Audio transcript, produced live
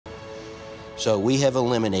So we have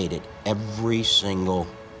eliminated every single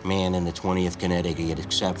man in the 20th Connecticut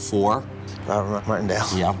except for Robert Martindale.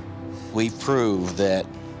 Yeah. We've proved that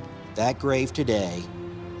that grave today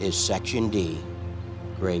is Section D,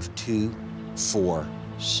 grave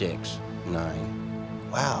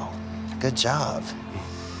 2469. Wow, good job.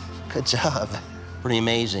 Good job. Pretty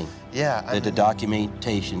amazing. Yeah. That the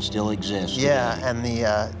documentation still exists. Yeah, today.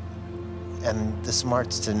 and the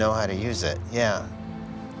smarts to know how to use it. Yeah.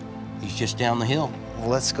 He's just down the hill. Well,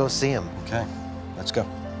 let's go see him. Okay, let's go.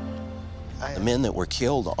 The men that were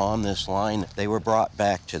killed on this line, they were brought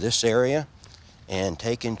back to this area and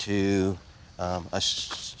taken to a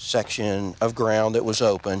section of ground that was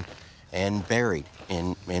open and buried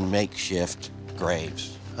in makeshift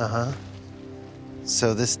graves. Uh-huh.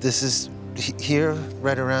 So this is here,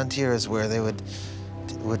 right around here is where they would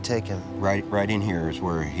take him. Right in here is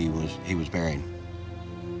where he was buried.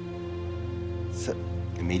 So,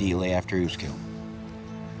 immediately after he was killed.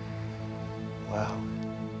 Wow.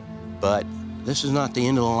 But this is not the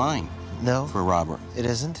end of the line. No? For Robert. It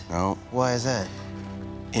isn't? No. Why is that?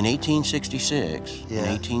 In 1866 and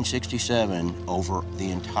 1867, over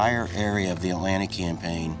the entire area of the Atlanta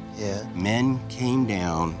campaign, men came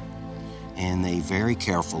down and they very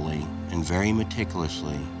carefully and very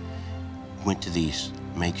meticulously went to these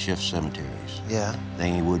makeshift cemeteries. Yeah.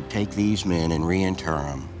 They would take these men and reinter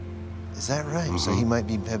them. Is that right? So he might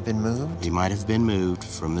have been moved? He might have been moved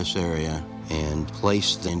from this area and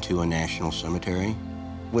placed into a national cemetery.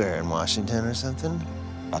 Where, in Washington or something?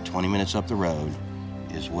 About 20 minutes up the road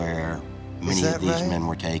is where many of these men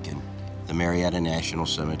were taken. The Marietta National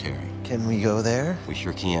Cemetery. Can we go there? We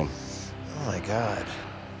sure can. Oh my God.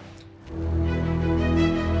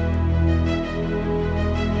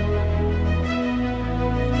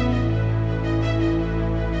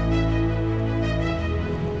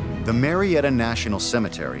 The Marietta National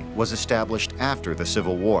Cemetery was established after the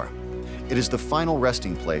Civil War. It is the final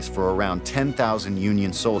resting place for around 10,000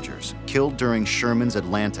 Union soldiers killed during Sherman's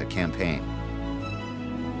Atlanta campaign.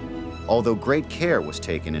 Although great care was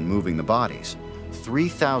taken in moving the bodies,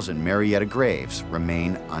 3,000 Marietta graves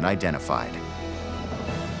remain unidentified.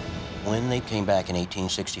 When they came back in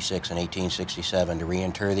 1866 and 1867 to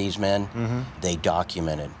reinter these men, they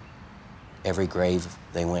documented every grave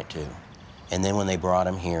they went to. And then when they brought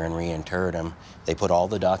them here and reinterred them, they put all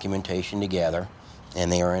the documentation together,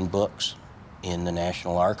 and they are in books in the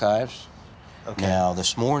National Archives. Okay. Now,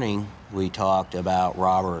 this morning, we talked about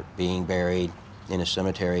Robert being buried in a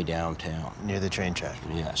cemetery downtown. Near the train track.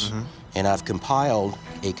 Yes. And I've compiled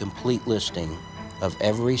a complete listing of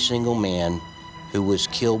every single man who was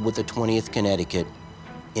killed with the 20th Connecticut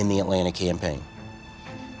in the Atlanta campaign.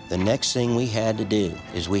 The next thing we had to do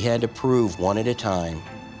is we had to prove one at a time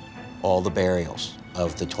all the burials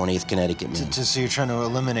of the 20th Connecticut men. So you're trying to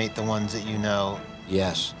eliminate the ones that you know?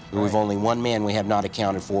 Yes. Right. We've only one man we have not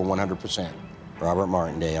accounted for 100%, Robert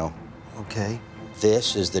Martindale. Okay.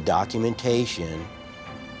 This is the documentation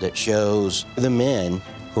that shows the men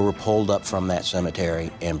who were pulled up from that cemetery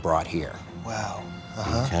and brought here. Wow.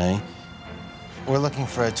 Okay. We're looking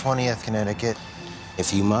for a 20th Connecticut.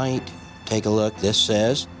 If you might take a look, this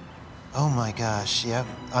says. Oh my gosh, yep.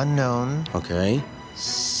 Unknown. Okay.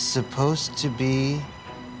 Supposed to be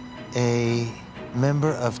a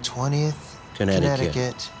member of 20th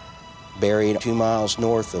Connecticut. Buried 2 miles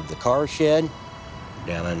north of the car shed,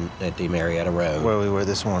 down at the Marietta Road. Where we were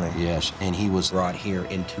this morning. Yes, and he was brought here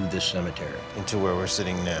into this cemetery. Into where we're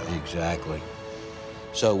sitting now. Exactly.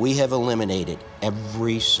 So we have eliminated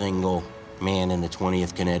every single man in the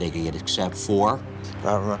 20th Connecticut except for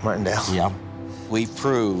Robert Martindale. Yeah. We've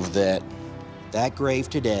proved that that grave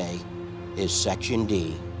today is Section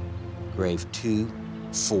D, grave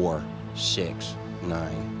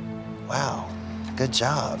 2469. Wow, good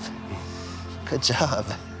job. Good job.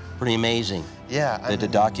 Pretty amazing. Yeah. That the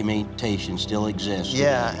documentation still exists.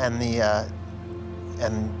 Yeah, today.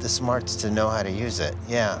 and the smarts to know how to use it.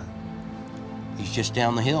 Yeah. He's just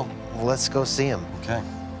down the hill. Well, let's go see him. Okay,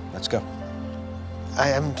 let's go.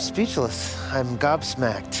 I am speechless. I'm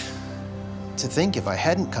gobsmacked. To think if I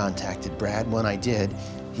hadn't contacted Brad when I did,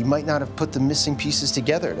 he might not have put the missing pieces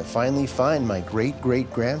together to finally find my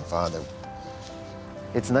great-great-grandfather.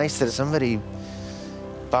 It's nice that somebody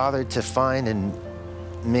bothered to find and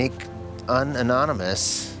make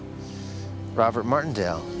anonymous Robert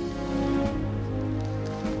Martindale.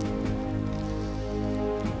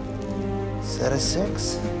 Is that a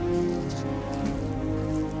 6?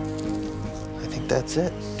 I think that's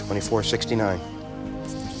it. 2469.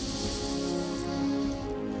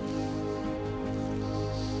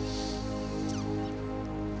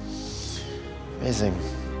 Amazing.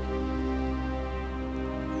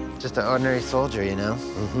 Just an ordinary soldier, you know?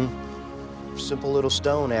 Mm-hmm. Simple little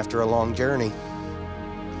stone after a long journey.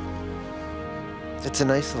 It's a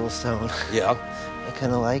nice little stone. Yeah. I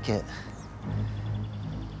kind of like it.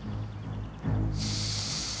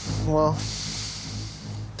 Well,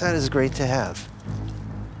 that is great to have.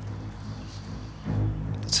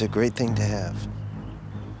 It's a great thing to have.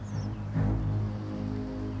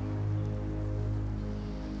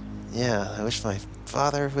 Yeah, I wish my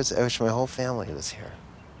father was, I wish my whole family was here.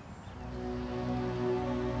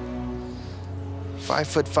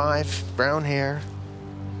 5'5", brown hair,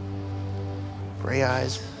 gray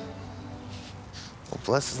eyes. Well,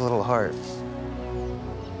 bless his little heart.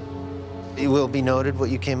 It will be noted what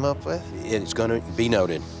you came up with? It's going to be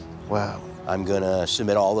noted. Wow. I'm going to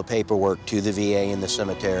submit all the paperwork to the VA and the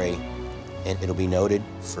cemetery, and it'll be noted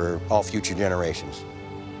for all future generations.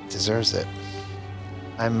 Deserves it.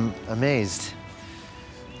 I'm amazed.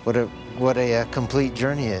 What a complete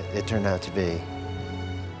journey it turned out to be.